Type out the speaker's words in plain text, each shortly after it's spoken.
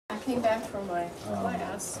came back from my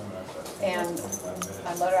class, and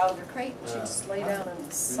I let her out of her crate. She just lay down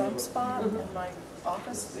in some spot in my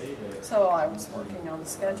office. So I was working on the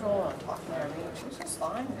schedule and talking to her. She was just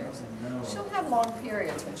lying there. She'll have long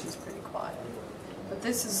periods when she's pretty quiet. But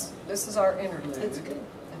this is our interlude. It's good.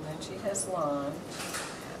 And then she has lunch.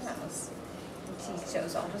 Yes. And she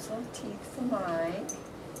shows all those little teeth for Mike.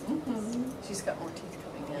 She's got more teeth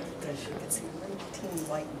coming in. You can see little teeny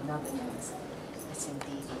white nubbins. That's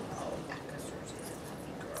indeed. Oh, yeah, because she's a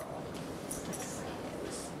puppy girl.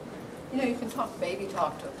 You know, you can talk baby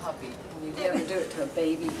talk to a puppy. And you never do it to a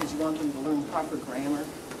baby because you want them to learn proper grammar.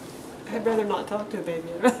 I'd rather not talk to a baby.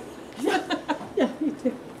 Yeah, me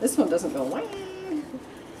too. This one doesn't go, wah.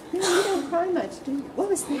 You don't cry much, do you? What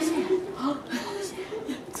was this?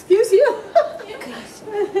 Excuse you.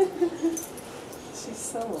 She's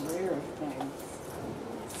so aware of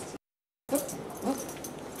things. Whoop, whoop.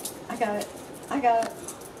 I got it. I got it.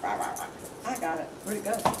 I got it. Where'd it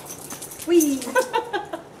go? Whee!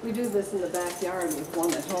 We do this in the backyard with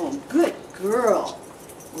one at home. Good girl.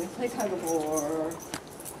 We play tug of war.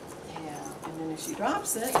 Yeah, and then if she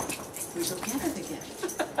drops it, we go get it again.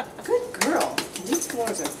 Good girl. These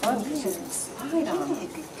floors are fun because you can slide on them.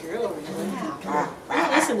 Good girl. Yeah.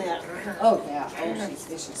 Listen to that. Oh, yeah. Oh, she's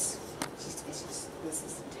vicious. She's vicious. This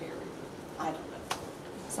is a terrier. I don't know.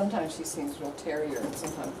 Sometimes she seems real terrier and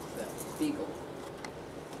sometimes beagle.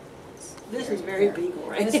 This is very beagle,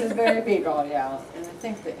 right? This is very beagle, yeah. And I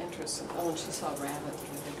think the interest in, oh, and she saw a rabbit the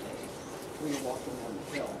other day. We were walking down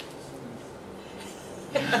the hill.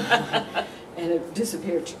 And it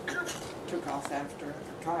disappeared. She took off after her.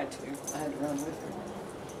 Tried to. I had to run with her.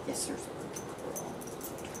 Yes, there's a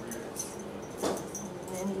girl.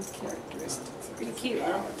 Many characteristics. Pretty cute,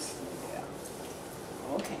 huh?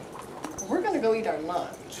 Yeah. Okay. Well, we're going to go eat our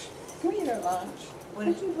lunch. Can we eat our lunch? Are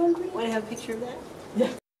you hungry? Want to have a picture of that?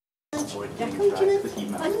 Yeah. Yeah, come on,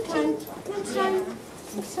 Lunchtime.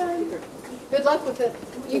 Lunchtime. Good luck with it.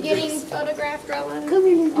 You getting photographed, Rella?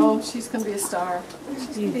 Oh, she's going to be a star. She's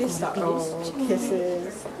going to be a star. Oh,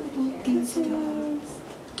 kisses. Kisses.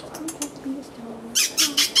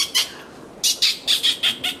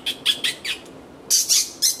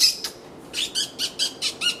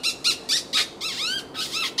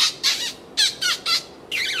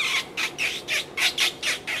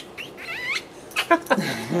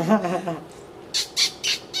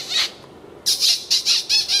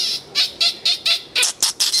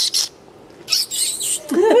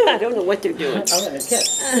 I don't know what they're doing. I'm going to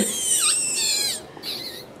kiss.